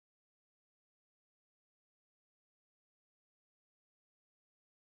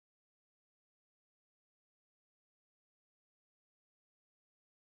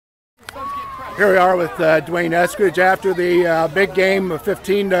Here we are with D'Wayne Eskridge after the big game,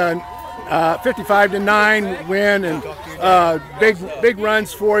 55-9 win, and big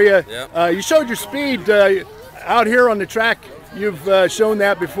runs for you. Yep. You showed your speed out here on the track. You've shown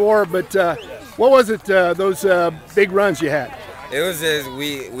that before, but what was it? Those big runs you had? It was just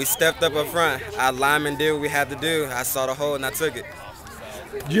we stepped up front. Our linemen did what we had to do. I saw the hole and I took it.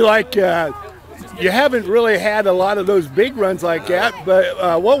 You like? You haven't really had a lot of those big runs like that,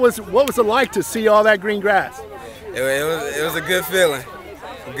 but what was it like to see all that green grass? It was a good feeling.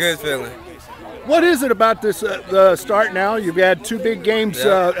 A good feeling. What is it about this the start now? You've had two big games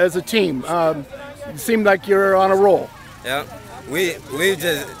as a team. It seemed like you're on a roll. Yeah, we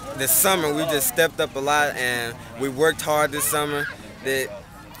just this summer we just stepped up a lot and we worked hard this summer. That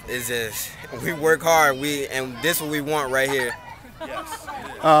is just we work hard. And this is what we want right here. Yes.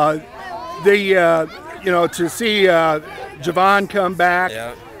 To see Javon come back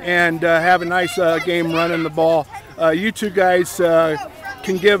and have a nice game running the ball. You two guys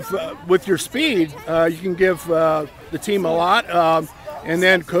can give, with your speed, you can give the team a lot. And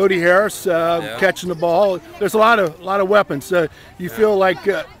then Cody Harris catching the ball. There's a lot of weapons. You feel like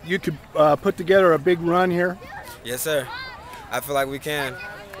you could put together a big run here? Yes, sir. I feel like we can.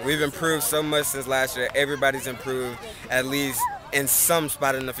 We've improved so much since last year. Everybody's improved, at least in some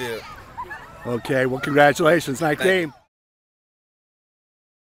spot in the field. Okay, well, congratulations. Nice game.